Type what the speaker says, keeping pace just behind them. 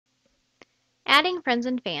Adding friends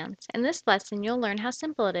and fans. In this lesson, you'll learn how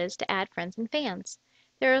simple it is to add friends and fans.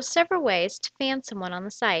 There are several ways to fan someone on the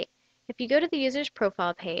site. If you go to the user's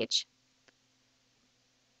profile page,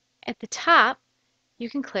 at the top, you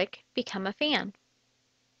can click Become a Fan.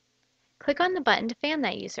 Click on the button to fan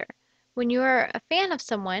that user. When you are a fan of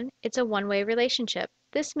someone, it's a one-way relationship.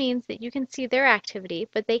 This means that you can see their activity,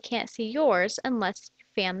 but they can't see yours unless you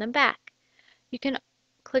fan them back. You can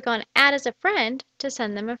click on Add as a Friend to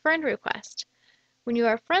send them a friend request. When you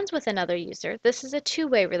are friends with another user, this is a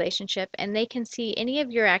two-way relationship and they can see any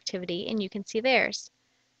of your activity and you can see theirs.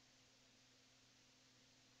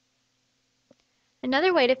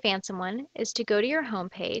 Another way to fan someone is to go to your home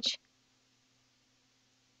page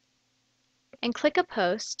and click a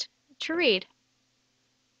post to read.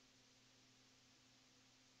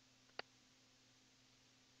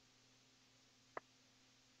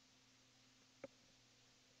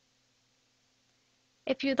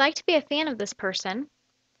 If you'd like to be a fan of this person,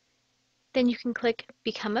 then you can click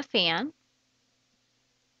Become a Fan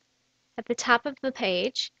at the top of the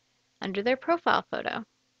page under their profile photo.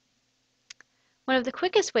 One of the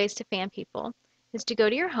quickest ways to fan people is to go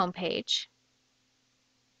to your home page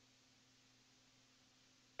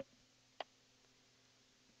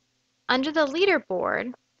under the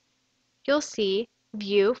leaderboard. You'll see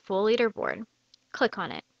View Full Leaderboard. Click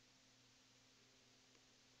on it.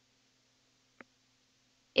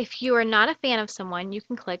 If you are not a fan of someone, you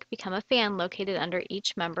can click Become a Fan located under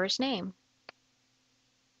each member's name.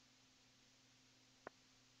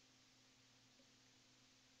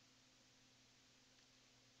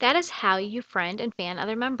 That is how you friend and fan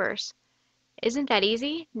other members. Isn't that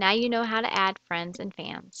easy? Now you know how to add friends and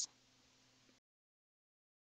fans.